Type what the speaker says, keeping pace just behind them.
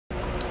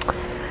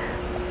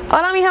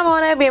Hola mis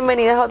amores,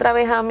 bienvenidas otra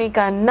vez a mi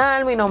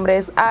canal. Mi nombre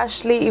es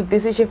Ashley. If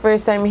this is your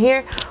first time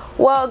here,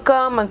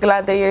 welcome. I'm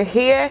glad that you're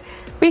here.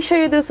 Be sure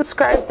you do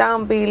subscribe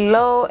down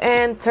below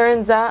and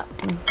turn the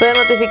bell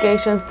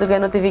notifications to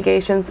get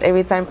notifications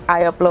every time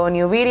I upload a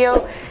new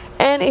video.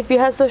 And if you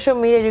have social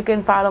media, you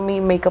can follow me,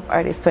 Makeup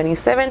Artist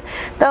 27.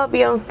 That'll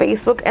be on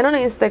Facebook and on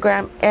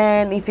Instagram.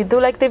 And if you do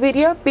like the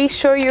video, be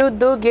sure you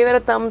do give it a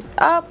thumbs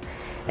up.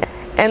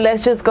 And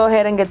let's just go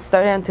ahead and get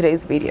started on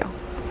today's video.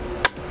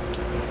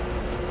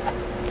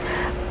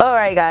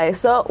 Alright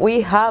guys, so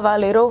we have a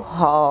little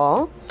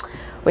haul.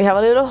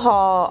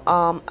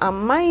 I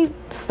might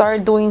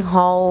start doing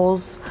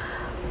hauls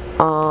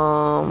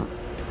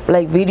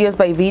like videos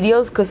by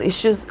videos, because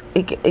it's just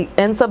it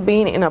ends up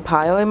being in a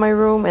pile in my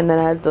room, and then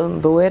I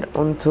don't do it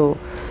until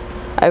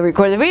I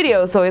record the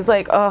video. So it's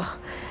like, oh,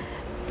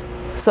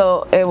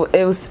 so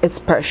it's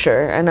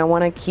pressure, and I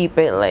want to keep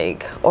it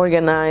like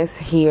organized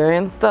here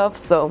and stuff.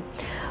 So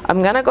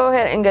I'm gonna go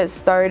ahead and get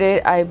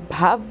started. I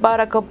have bought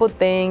a couple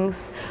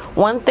things.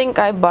 One thing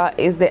I bought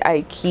is the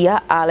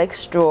IKEA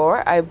Alex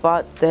drawer. I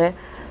bought the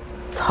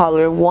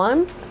taller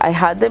one. I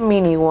had the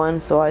mini one,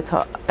 so I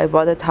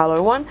bought the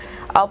taller one.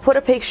 I'll put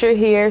a picture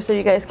here so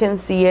you guys can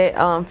see it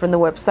from the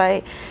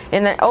website.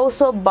 And I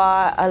also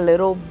bought a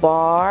little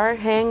bar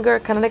hanger,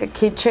 kind of like a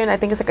kitchen. I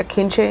think it's like a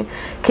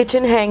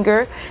kitchen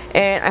hanger,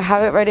 and I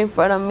have it right in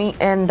front of me.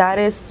 And that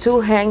is to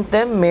hang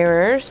the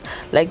mirrors,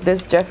 like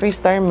this Jeffree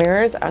Star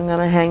mirrors. I'm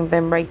gonna hang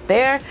them right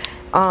there.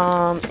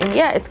 And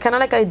yeah, it's kind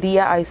of like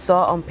idea I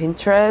saw on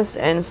Pinterest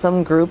and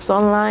some groups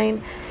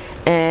online.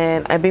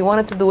 And I've been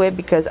wanting to do it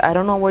because I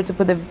don't know where to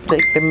put the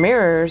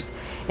mirrors,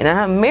 and I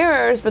have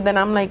mirrors, but then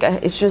I'm like,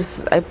 it's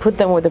just I put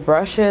them with the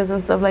brushes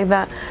and stuff like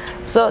that.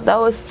 So that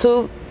was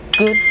two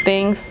good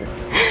things.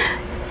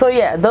 So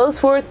yeah,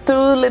 those were two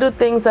little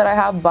things that I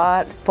have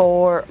bought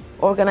for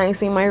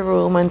organizing my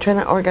room. I'm trying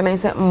to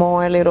organize it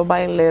more little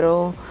by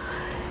little,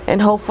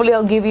 and hopefully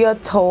I'll give you a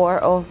tour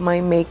of my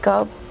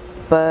makeup,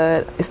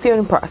 but it's still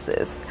in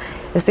process.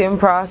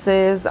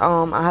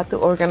 I have to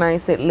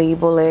organize it,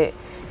 label it.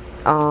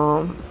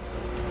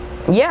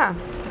 Yeah,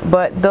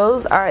 but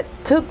those are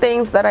two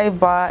things that I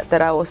bought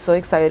that I was so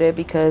excited,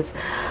 because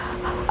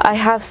I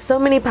have so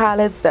many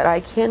palettes that I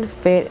can't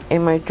fit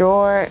in my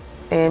drawer,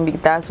 and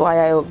that's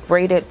why I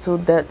upgraded to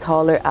the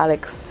taller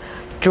Alex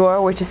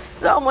drawer, which is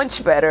so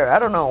much better. I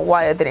don't know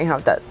why I didn't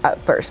have that at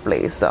first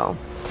place. So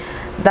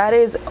that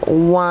is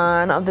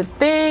one of the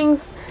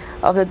things,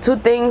 of the two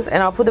things,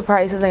 and I'll put the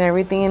prices and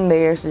everything in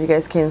there so you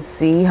guys can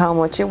see how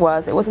much it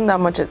was. It wasn't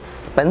that much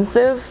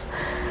expensive.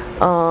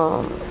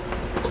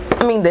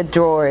 I mean, the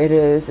drawer,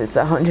 it's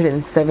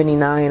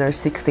 $179 or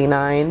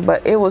 $69,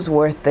 but it was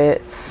worth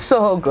it.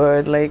 So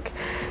good. Like,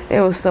 it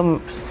was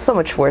so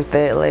much worth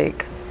it.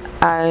 Like,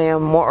 I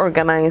am more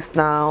organized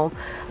now.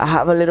 I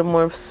have a little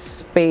more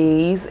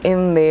space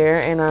in there,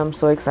 and I'm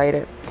so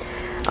excited.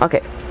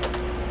 Okay,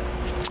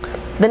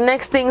 the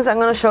next things I'm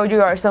gonna show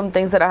you are some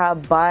things that I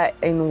have bought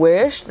in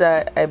Wish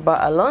that I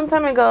bought a long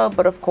time ago,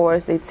 but of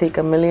course they take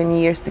a million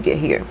years to get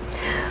here.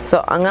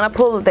 So I'm gonna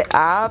pull the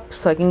app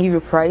so I can give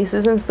you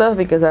prices and stuff,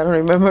 because I don't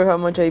remember how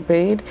much I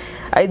paid.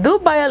 I do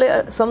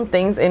buy some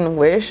things in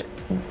Wish.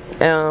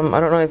 I don't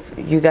know if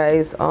you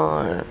guys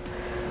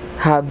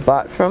have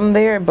bought from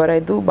there, but I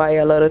do buy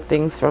a lot of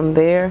things from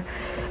there,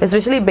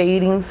 especially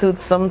bathing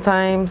suits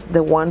sometimes,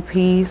 the one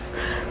piece.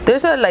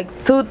 There's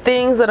like two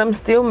things that I'm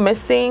still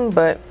missing,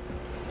 but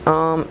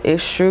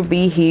it should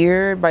be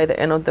here by the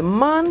end of the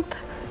month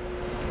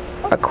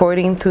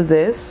according to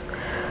this.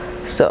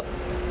 So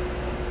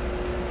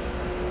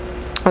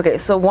okay,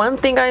 so one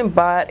thing I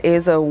bought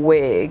is a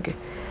wig.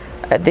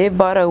 I did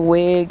bought a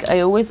wig. I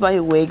always buy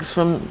wigs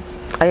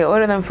I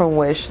order them from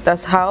Wish.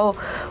 That's how,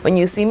 when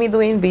you see me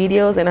doing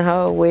videos and I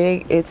have a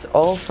wig, it's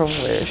all from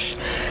Wish.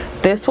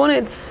 This one,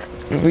 it's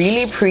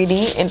really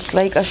pretty. It's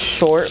like a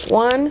short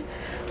one,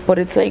 but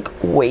it's like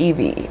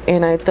wavy,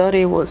 and I thought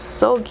it was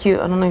so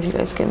cute. I don't know if you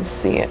guys can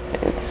see it.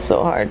 It's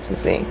so hard to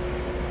see,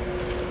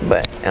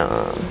 but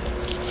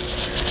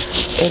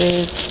it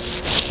is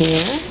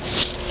here.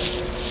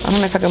 I don't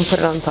know if I can put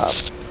it on top,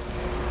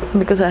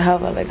 because I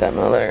have like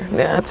another,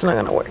 yeah, it's not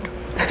gonna work.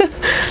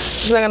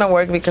 It's not gonna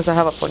work because I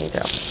have a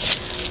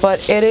ponytail.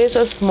 But it is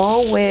a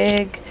small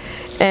wig,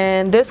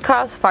 and this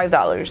costs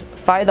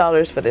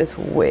 $5 for this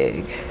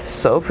wig.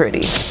 So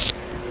pretty.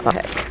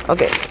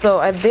 Okay, so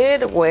I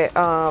did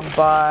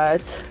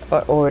bought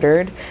or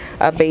ordered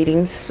a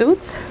bathing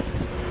suit.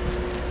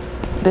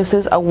 This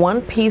is a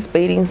one-piece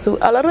bathing suit.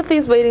 A lot of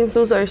these bathing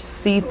suits are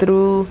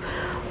see-through.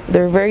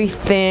 They're very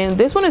thin.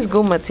 This one is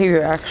good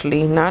material,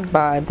 actually, not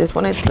bad. This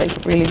one is like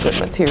really good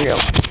material.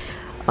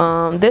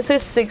 This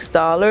is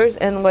 $6,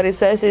 and what it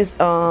says is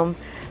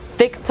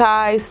thick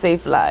thighs,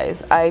 safe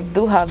lies. I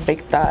do have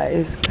big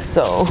thighs,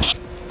 so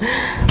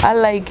I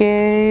like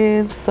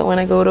it. So when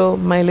I go to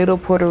my little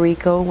Puerto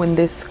Rico, when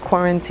this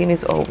quarantine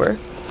is over,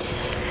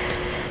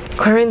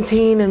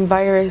 quarantine and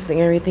virus and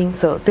everything,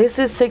 so this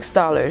is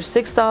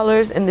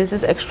 $6, and this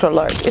is extra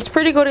large. It's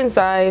pretty good in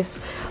size.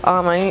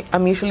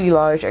 I'm usually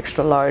large,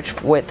 extra large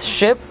with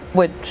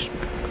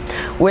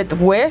With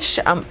Wish,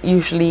 I'm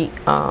usually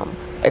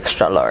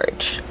extra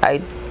large.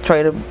 I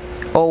try to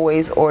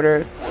always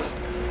order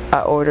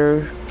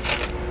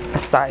a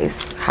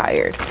size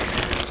higher.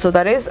 So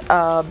that is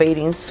a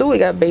bathing suit. We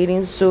got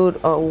bathing suit,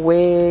 a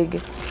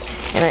wig,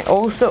 and I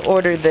also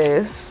ordered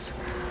this.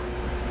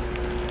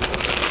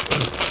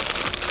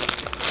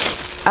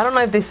 I don't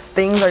know if these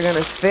things are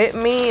gonna fit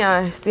me.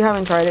 I still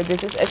haven't tried it.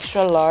 This is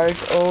extra large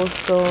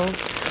also.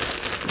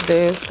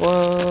 This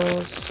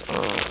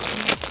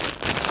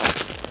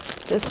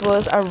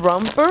was a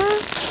romper.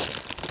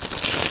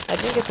 I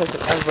think it says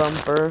a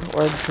romper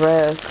or a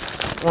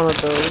dress. One of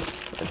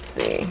those. Let's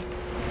see.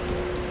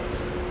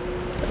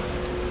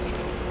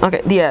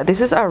 Okay, yeah,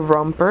 this is a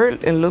romper.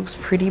 It looks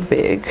pretty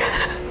big,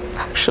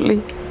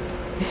 actually.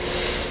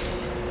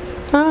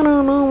 I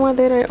don't know, what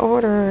did I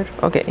order?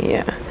 Okay,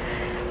 yeah.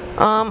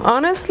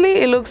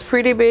 Honestly, it looks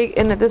pretty big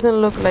and it doesn't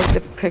look like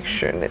the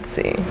picture. Let's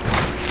see.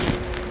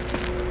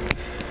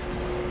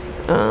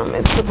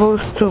 It's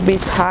supposed to be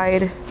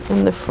tied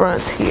in the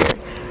front here,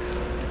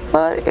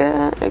 but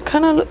yeah, it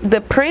kind of,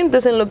 the print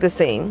doesn't look the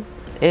same.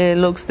 It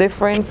looks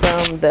different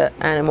from the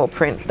animal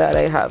print that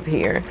I have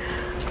here.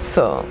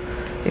 So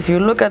if you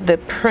look at the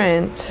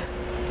print,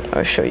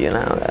 I'll show you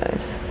now,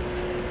 guys.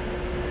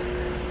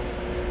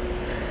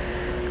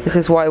 This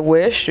is why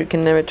Wish, you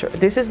can never try.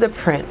 This is the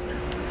print.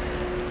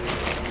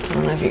 I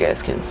don't know if you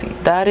guys can see.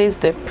 That is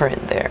the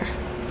print there.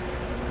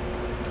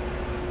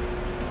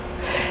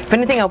 If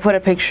anything, I'll put a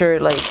picture,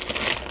 like,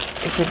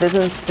 if it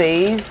doesn't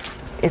save,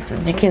 if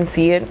you can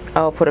see it,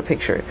 I'll put a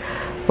picture.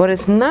 But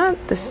it's not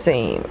the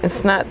same.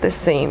 It's not the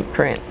same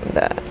print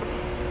that.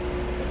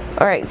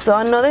 Alright, so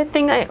another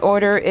thing I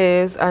order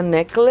is a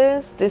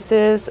necklace. This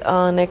is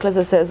a necklace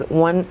that says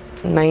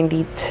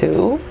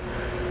 $192.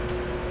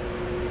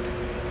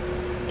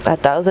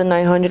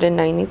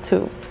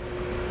 1,992.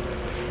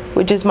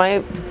 Which is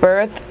my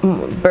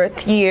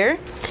birth year,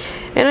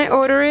 and I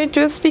ordered it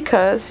just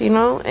because, you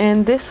know.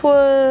 And this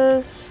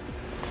was,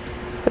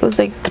 it was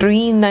like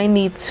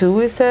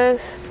 $392. It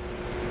says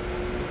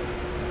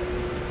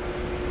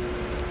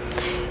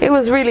it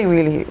was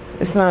really,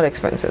 it's not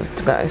expensive,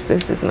 guys.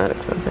 This is not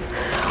expensive.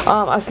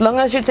 As long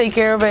as you take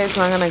care of it, it's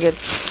not gonna get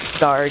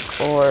dark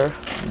or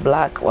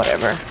black,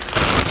 whatever.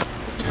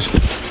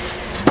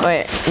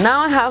 Okay, now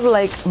I have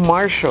like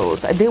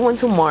Marshall's. I did went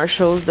to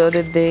Marshall's the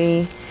other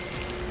day.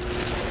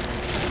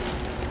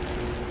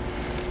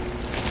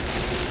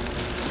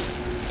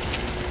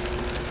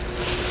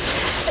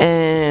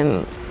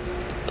 And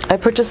I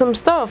purchased some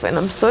stuff, and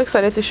I'm so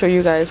excited to show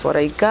you guys what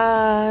I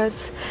got.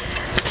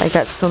 I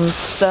got some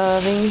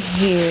stuff in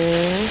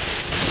here.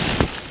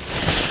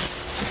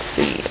 Let's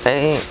see.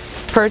 I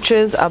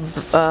purchased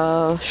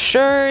a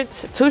shirt,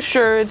 2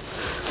 shirts,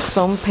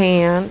 some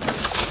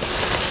pants,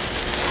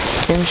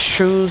 and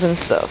shoes and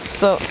stuff.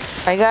 So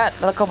I got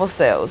a couple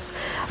sales.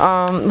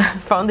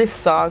 Found these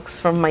socks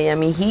from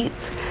Miami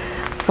Heat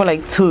for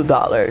like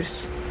 $2.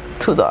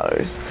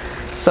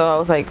 So I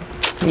was like,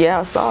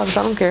 yeah, socks,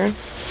 I don't care.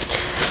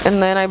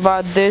 And then I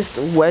bought this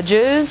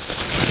wedges.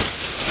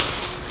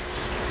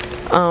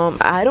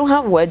 I don't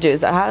have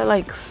wedges. I had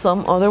like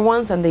some other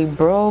ones and they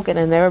broke, and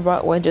I never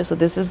bought wedges, so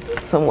this is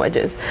some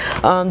wedges.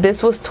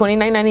 This was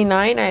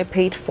 $29.99. I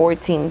paid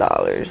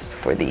 $14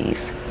 for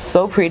these.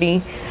 So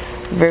pretty,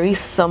 very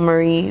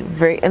summery,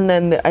 and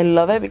then I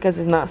love it because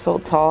it's not so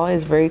tall.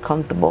 It's very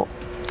comfortable,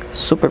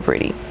 super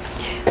pretty.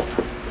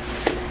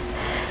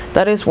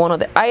 That is one of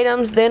the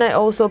items. Then I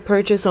also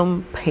purchased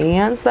some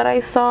pants that I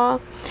saw.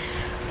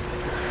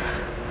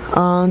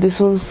 This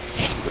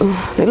was,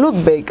 they look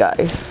big,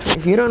 guys.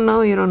 If you don't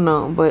know, you don't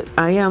know. But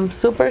I am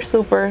super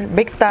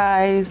big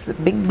thighs,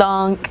 big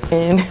dunk,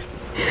 and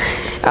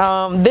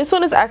this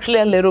one is actually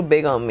a little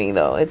big on me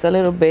though. It's a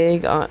little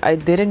big. I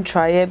didn't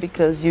try it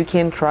because you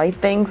can try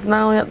things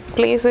now at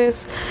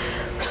places.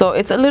 So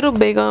it's a little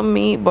big on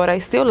me, but I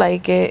still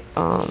like it.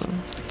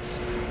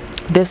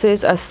 This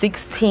is a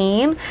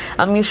 16.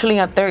 I'm usually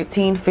at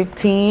 13,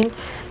 15,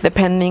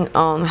 depending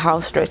on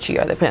how stretchy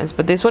are the pants.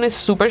 But this one is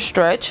super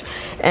stretch,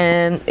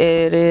 and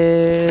it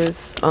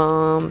is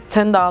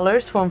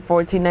 $10 from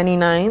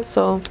 $14.99,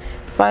 so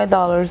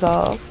 $5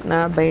 off.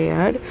 Not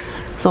bad.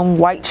 Some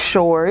white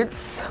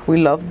shorts.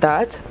 We love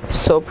that.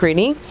 So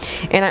pretty.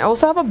 And I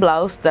also have a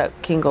blouse that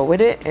can go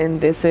with it,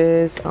 and this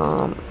is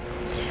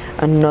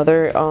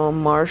another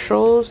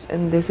Marshall's,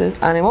 and this is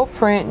animal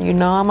print. You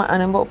know I'm an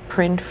animal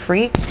print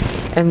freak.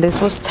 And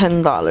this was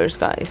 $10,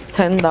 guys.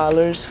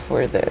 $10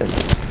 for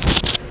this,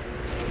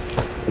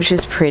 which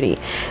is pretty.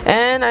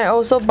 And I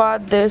also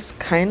bought this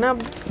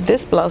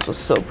this blouse was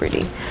so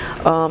pretty.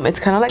 It's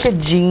kind of like a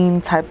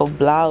jean type of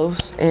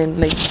blouse, and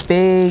like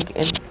big,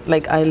 and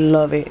like I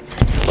love it.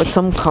 With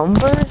some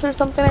Converse or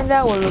something like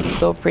that will look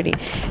so pretty.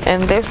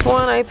 And this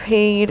one I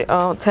paid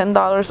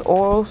 $10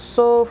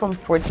 also from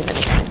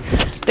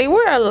 $14.99. There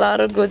were a lot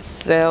of good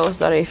sales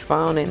that I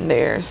found in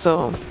there.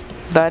 So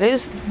that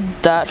is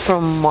that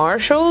from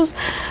Marshall's.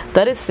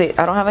 That is it.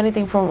 I don't have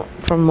anything from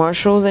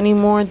Marshall's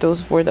anymore.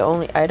 Those were the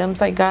only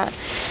items I got.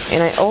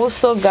 And I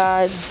also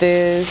got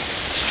this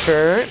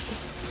shirt.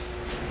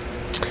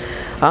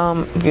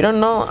 If you don't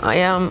know, I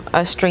am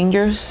a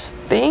Stranger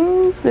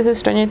Things. This is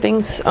Stranger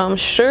Things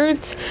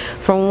shirt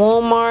from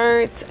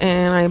Walmart,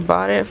 and I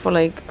bought it for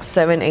like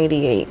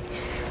 $7.88.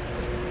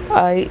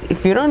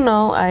 If you don't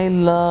know, I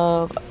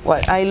love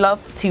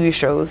TV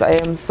shows. I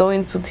am so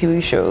into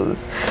TV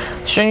shows.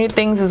 Stranger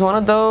Things is one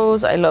of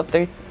those. I love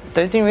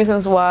 13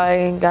 Reasons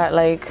Why. Got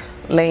like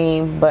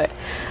lame, but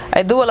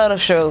I do a lot of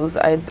shows.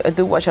 I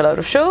do watch a lot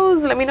of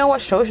shows. Let me know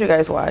what shows you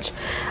guys watch.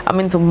 I'm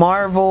into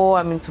Marvel,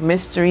 I'm into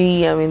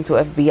mystery, I'm into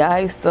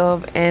FBI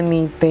stuff,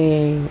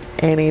 anything.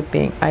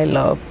 I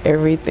love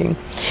everything.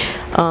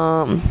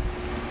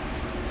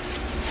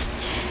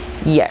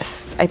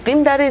 Yes, I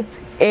think that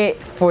is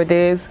it for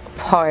this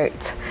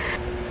part.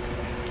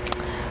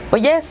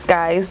 But yes,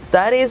 guys,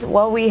 that is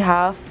what we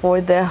have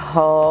for the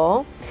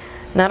haul.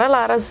 Not a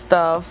lot of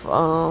stuff,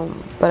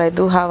 but I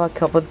do have a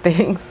couple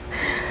things.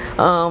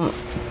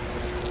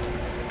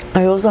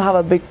 I also have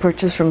a big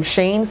purchase from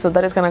SHEIN, so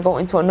that is gonna go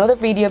into another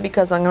video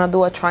because I'm gonna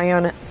do a try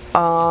on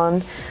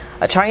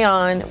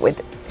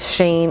with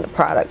SHEIN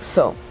products.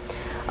 So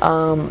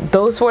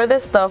those were the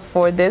stuff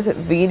for this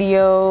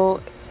video.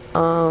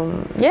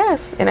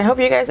 Yes, and I hope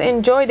you guys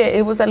enjoyed it.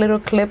 It was a little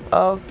clip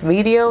of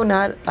video,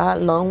 not a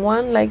long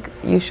one like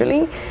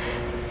usually.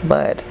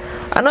 But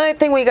another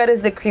thing we got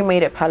is the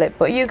cremated palette,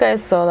 but you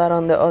guys saw that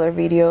on the other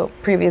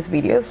previous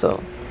video,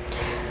 so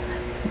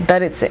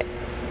that is it.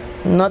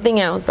 Nothing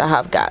else I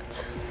have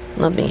got,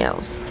 nothing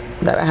else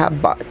that I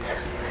have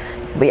bought.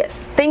 But yes,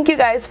 thank you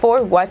guys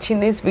for watching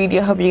this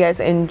video. Hope you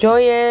guys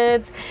enjoy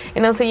it,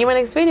 and I'll see you in my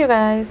next video,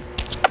 guys.